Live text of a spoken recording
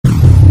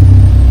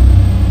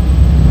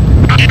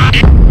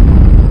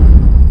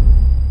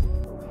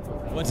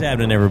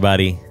happening,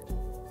 everybody?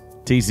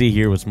 TC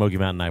here with Smoky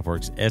Mountain Knife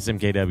Works,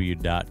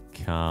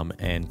 smkw.com,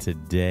 and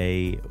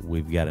today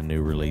we've got a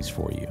new release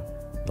for you.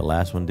 The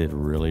last one did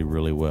really,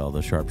 really well,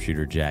 the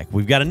Sharpshooter Jack.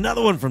 We've got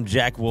another one from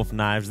Jack Wolf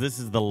Knives. This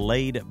is the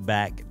Laid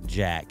Back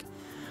Jack.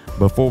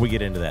 Before we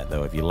get into that,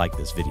 though, if you like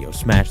this video,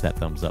 smash that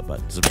thumbs up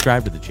button,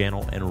 subscribe to the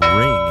channel, and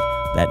ring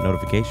that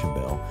notification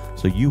bell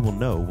so you will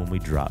know when we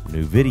drop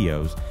new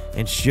videos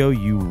and show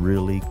you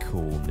really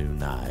cool new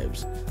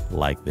knives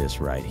like this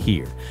right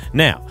here.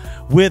 Now,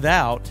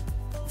 without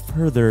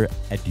further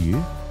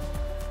ado,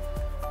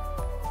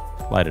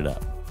 light it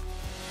up.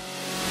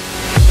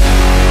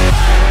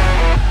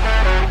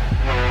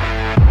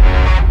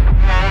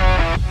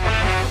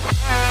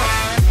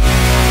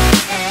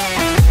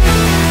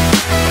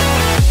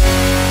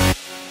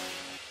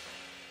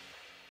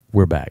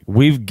 We're back.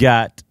 We've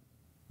got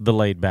the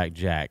Laid Back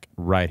Jack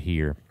right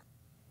here,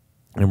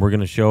 and we're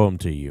going to show them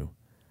to you.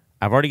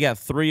 I've already got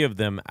 3 of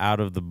them out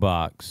of the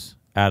box,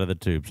 out of the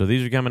tube. So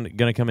these are going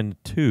to come in the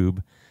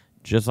tube,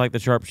 just like the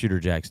Sharpshooter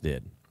Jacks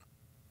did.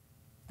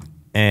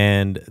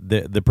 And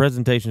the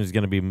presentation is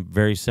going to be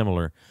very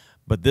similar,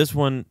 but this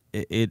one,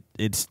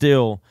 it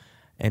still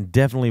and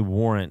definitely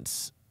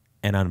warrants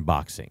an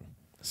unboxing.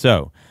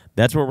 So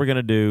that's what we're going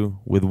to do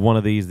with one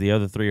of these. The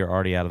other 3 are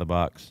already out of the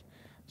box.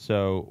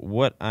 So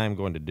what I'm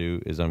going to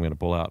do is I'm going to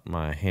pull out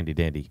my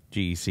handy-dandy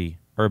GEC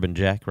Urban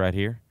Jack right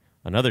here,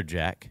 another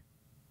Jack.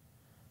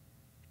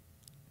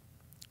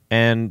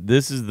 And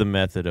this is the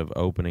method of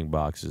opening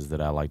boxes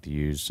that I like to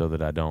use so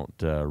that I don't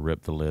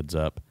rip the lids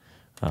up.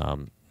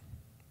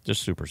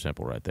 Just super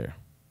simple right there.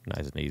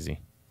 Nice and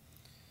easy.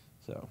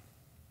 So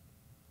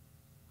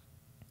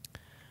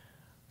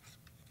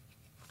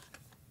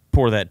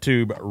pour that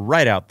tube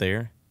right out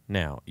there.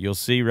 Now, you'll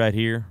see right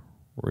here,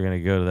 we're going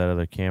to go to that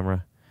other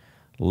camera.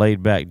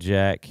 Laid Back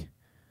Jack.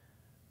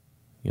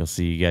 You'll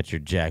see you got your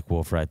Jack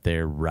Wolf right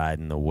there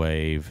riding the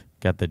wave.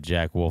 Got the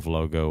Jack Wolf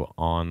logo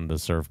on the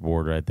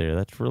surfboard right there.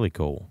 That's really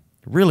cool.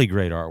 Really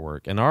great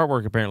artwork. And the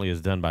artwork apparently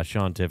is done by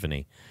Sean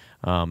Tiffany.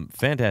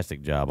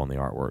 Fantastic job on the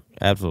artwork.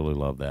 Absolutely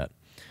love that.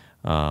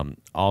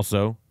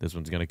 Also, this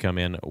one's going to come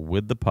in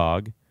with the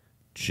POG,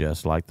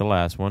 just like the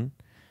last one.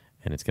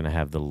 And it's going to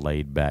have the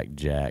Laid Back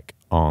Jack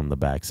on the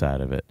back side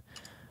of it.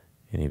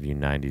 Any of you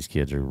 90s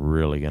kids are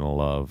really going to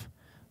love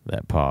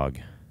that POG.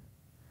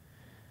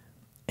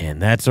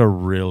 And that's a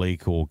really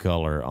cool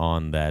color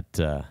on that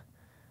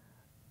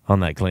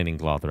cleaning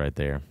cloth right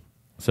there.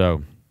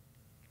 So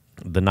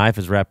the knife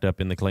is wrapped up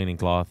in the cleaning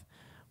cloth.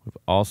 We've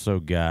also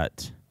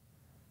got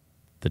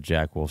the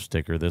Jack Wolf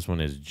sticker. This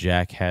one is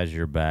Jack Has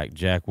Your Back,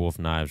 Jack Wolf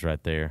Knives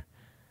right there.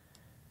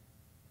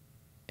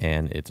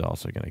 And it's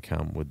also going to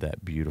come with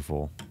that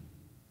beautiful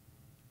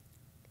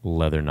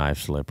leather knife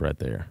slip right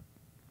there.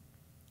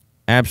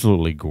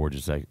 Absolutely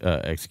gorgeous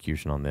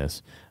execution on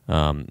this.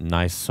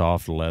 Nice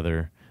soft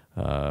leather,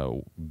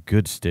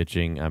 good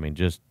stitching. I mean,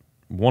 just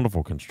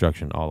wonderful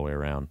construction all the way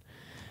around.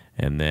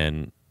 And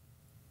then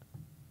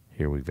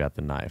here we've got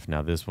the knife.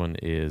 Now this one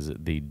is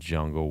the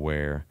Jungle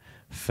Wear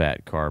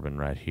Fat Carbon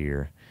right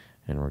here.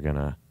 And we're going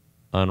to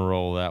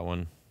unroll that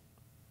one.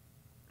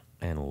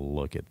 And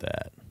look at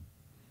that.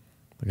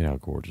 Look at how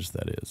gorgeous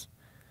that is.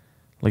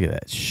 Look at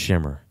that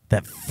shimmer,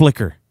 that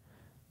flicker.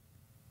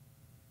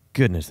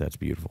 Goodness, that's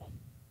beautiful.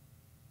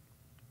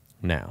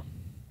 Now,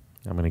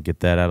 I'm going to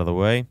get that out of the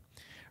way.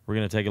 We're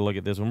going to take a look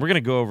at this one. We're going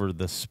to go over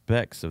the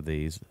specs of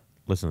these.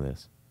 Listen to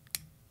this.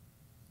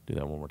 Do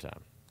that one more time.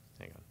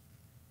 Hang on.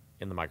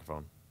 In the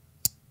microphone.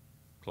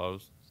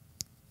 Close.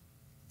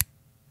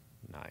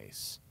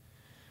 Nice.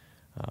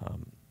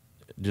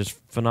 Just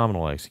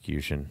phenomenal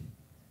execution.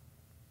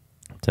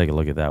 Take a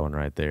look at that one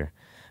right there.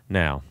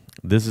 Now,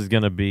 this is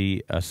going to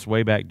be a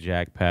swayback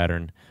jack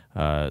pattern,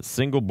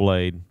 single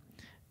blade,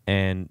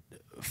 and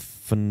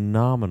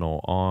phenomenal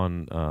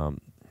on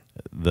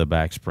the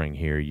back spring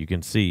here. You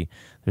can see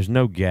there's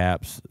no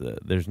gaps,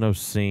 there's no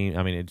seam.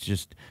 I mean, it's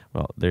just,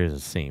 well, there's a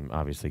seam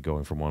obviously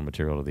going from one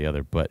material to the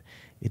other, but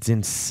it's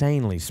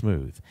insanely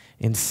smooth,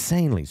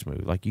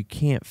 like you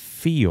can't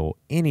feel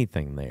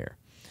anything there.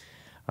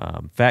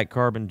 Fat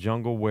carbon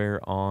jungle wear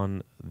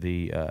on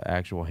the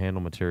actual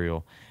handle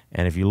material,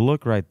 and if you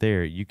look right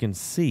there, you can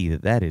see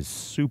that that is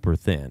super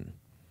thin,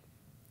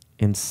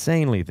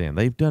 insanely thin.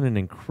 They've done an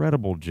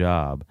incredible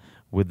job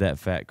with that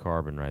fat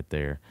carbon right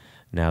there.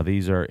 Now,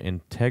 these are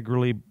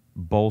integrally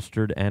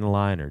bolstered and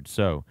linered.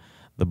 So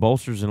the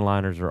bolsters and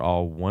liners are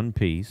all one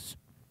piece,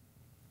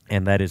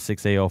 and that is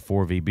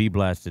 6AL4VB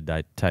blasted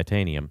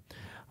titanium.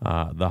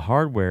 The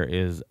hardware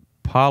is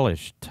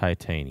polished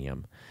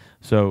titanium.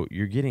 So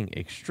you're getting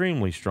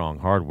extremely strong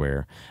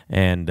hardware,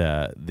 and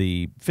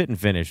the fit and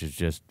finish is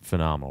just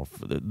phenomenal.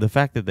 The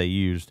fact that they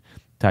used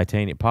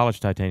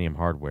polished titanium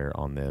hardware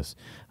on this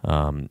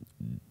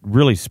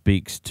really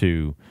speaks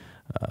to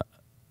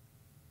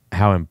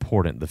how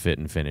important the fit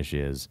and finish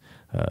is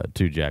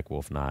to Jack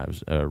Wolf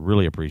knives.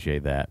 Really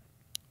appreciate that.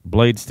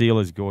 Blade steel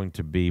is going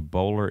to be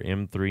Bowler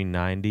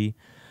M390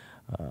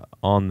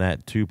 on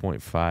that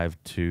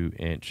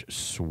 2.52-inch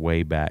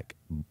swayback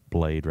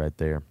blade right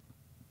there.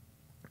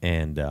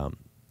 And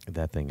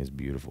That thing is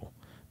beautiful.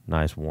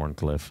 Nice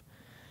Warncliffe.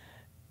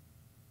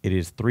 It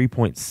is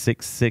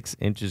 3.66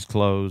 inches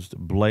closed.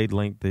 Blade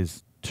length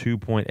is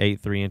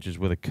 2.83 inches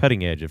with a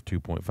cutting edge of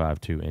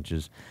 2.52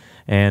 inches.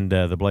 And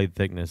the blade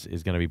thickness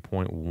is going to be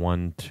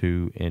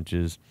 0.12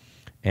 inches.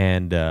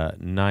 And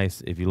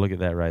nice, if you look at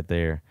that right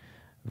there,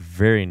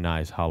 very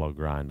nice hollow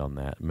grind on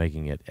that,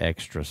 making it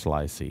extra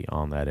slicey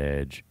on that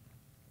edge.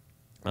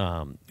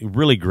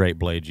 Really great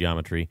blade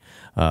geometry.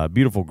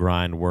 Beautiful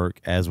grind work,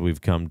 as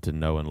we've come to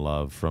know and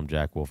love from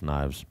Jack Wolf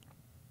knives.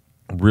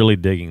 Really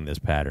digging this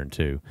pattern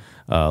too.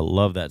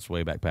 Love that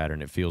swayback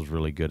pattern. It feels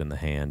really good in the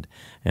hand.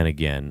 And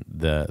again,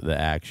 the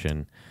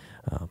action,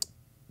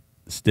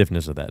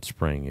 stiffness of that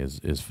spring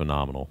is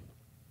phenomenal.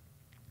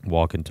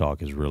 Walk and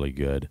talk is really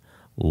good.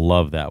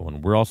 Love that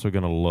one. We're also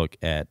going to look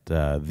at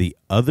the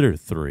other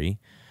three.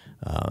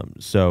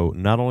 So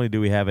not only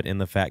do we have it in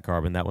the fat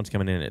carbon, that one's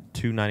coming in at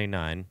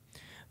 $2.99.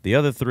 The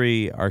other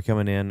three are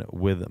coming in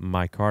with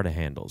micarta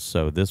handles.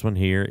 So this one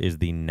here is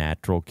the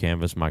natural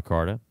canvas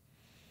micarta,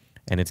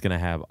 and it's going to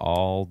have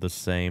all the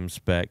same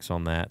specs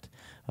on that.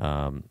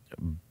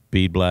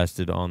 Bead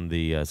blasted on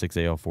the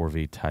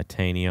 6AL4V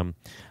titanium,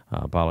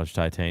 polished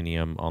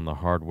titanium on the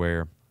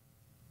hardware.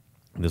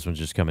 This one's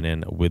just coming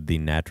in with the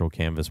natural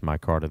canvas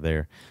micarta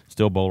there.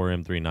 Still Bowler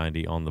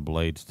M390 on the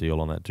blade steel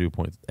on that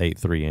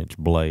 2.83-inch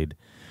blade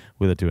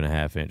with a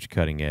 2.5-inch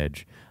cutting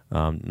edge.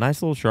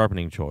 Nice little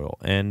sharpening choil.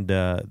 And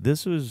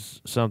this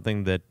was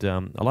something that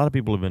a lot of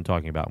people have been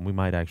talking about, and we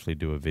might actually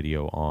do a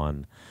video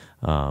on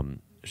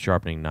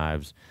sharpening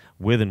knives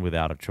with and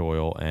without a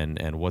choil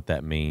and what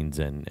that means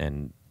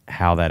and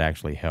how that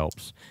actually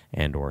helps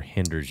and or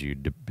hinders you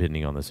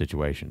depending on the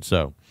situation.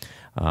 So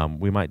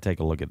we might take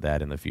a look at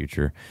that in the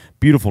future.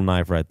 Beautiful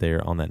knife right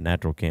there on that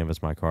natural canvas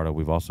micarta.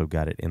 We've also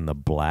got it in the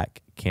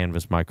black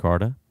canvas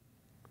micarta.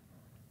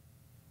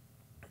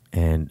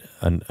 And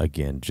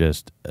again,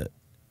 just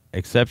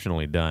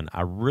exceptionally done.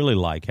 I really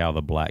like how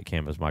the black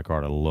canvas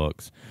micarta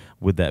looks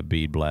with that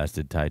bead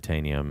blasted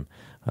titanium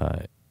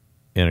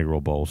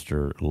integral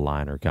bolster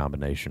liner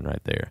combination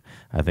right there.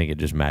 I think it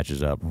just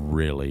matches up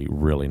really,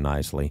 really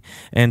nicely.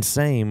 And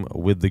same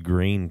with the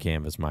green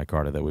canvas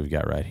micarta that we've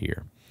got right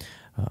here.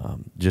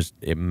 Just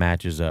it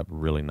matches up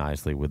really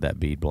nicely with that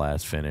bead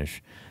blast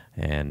finish.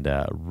 And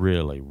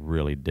really,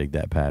 really dig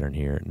that pattern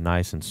here.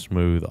 Nice and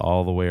smooth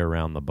all the way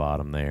around the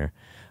bottom there.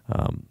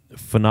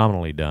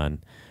 Phenomenally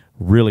done.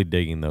 Really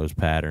digging those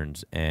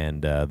patterns.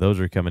 And those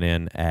are coming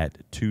in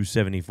at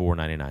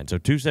 $274.99. So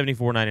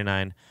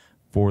 $274.99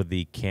 for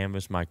the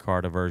canvas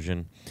micarta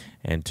version,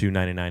 and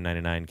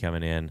 $299.99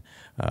 coming in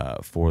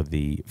for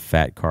the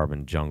fat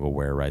carbon jungle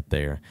wear right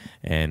there.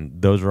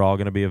 And those are all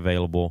going to be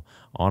available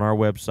on our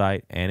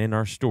website and in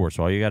our store.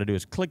 So all you got to do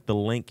is click the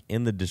link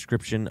in the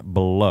description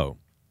below.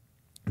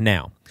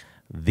 Now,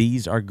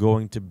 these are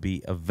going to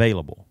be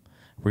available.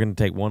 We're going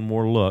to take one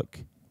more look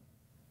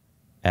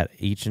at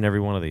each and every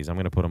one of these. I'm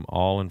going to put them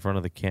all in front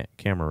of the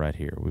camera right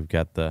here. We've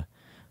got the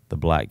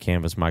black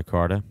canvas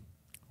micarta.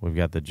 We've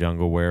got the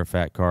jungle wear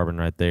fat carbon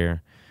right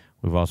there.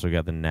 We've also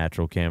got the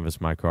natural canvas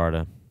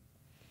micarta.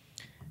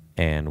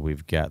 And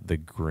we've got the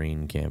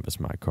green canvas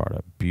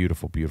micarta.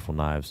 Beautiful, beautiful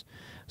knives.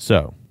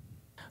 So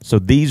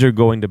these are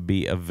going to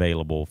be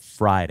available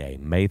Friday,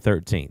 May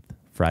 13th.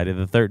 Friday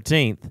the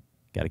 13th.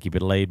 Got to keep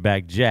it laid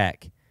back,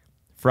 Jack.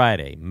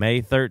 Friday,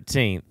 May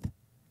 13th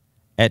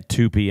at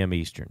 2 p.m.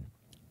 Eastern.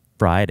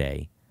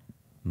 Friday,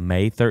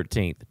 May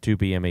 13th, 2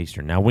 p.m.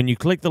 Eastern. Now, when you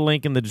click the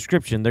link in the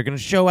description, they're going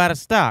to show out of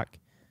stock.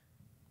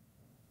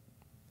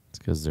 It's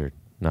because they're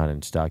not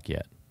in stock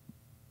yet.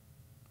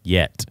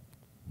 Yet.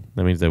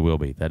 That means they will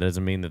be. That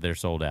doesn't mean that they're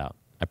sold out.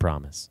 I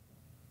promise.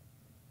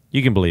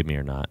 You can believe me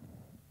or not.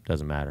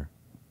 Doesn't matter.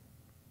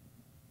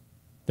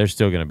 There's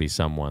still going to be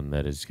someone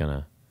that is going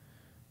to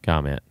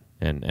comment,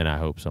 and I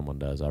hope someone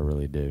does. I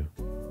really do.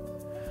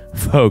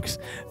 Folks,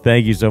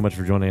 thank you so much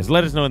for joining us.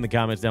 Let us know in the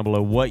comments down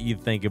below what you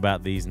think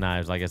about these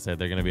knives. Like I said,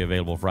 they're going to be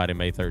available Friday,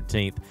 May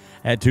 13th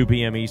at 2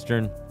 p.m.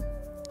 Eastern.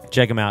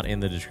 Check them out in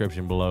the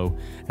description below.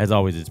 As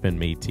always, it's been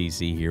me,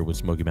 TC, here with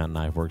Smoky Mountain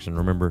Knife Works. And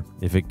remember,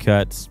 if it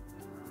cuts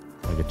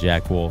like a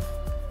Jack Wolf,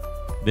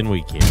 then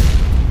we care.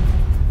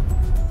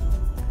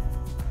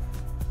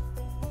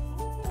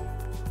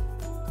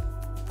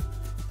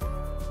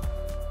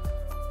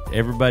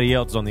 Everybody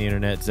else on the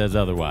internet says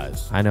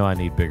otherwise. I know I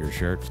need bigger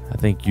shirts. I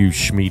think you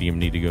schmedium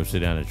need to go sit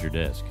down at your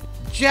desk.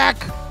 Jack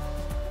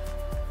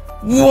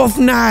Wolf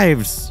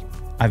Knives!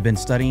 I've been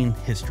studying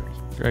history.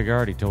 Greg, I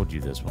already told you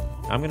this one.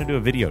 I'm going to do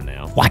a video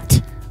now.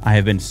 What? I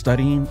have been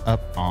studying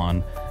up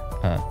on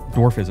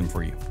dwarfism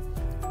for you.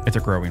 It's a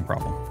growing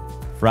problem.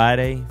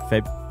 Friday,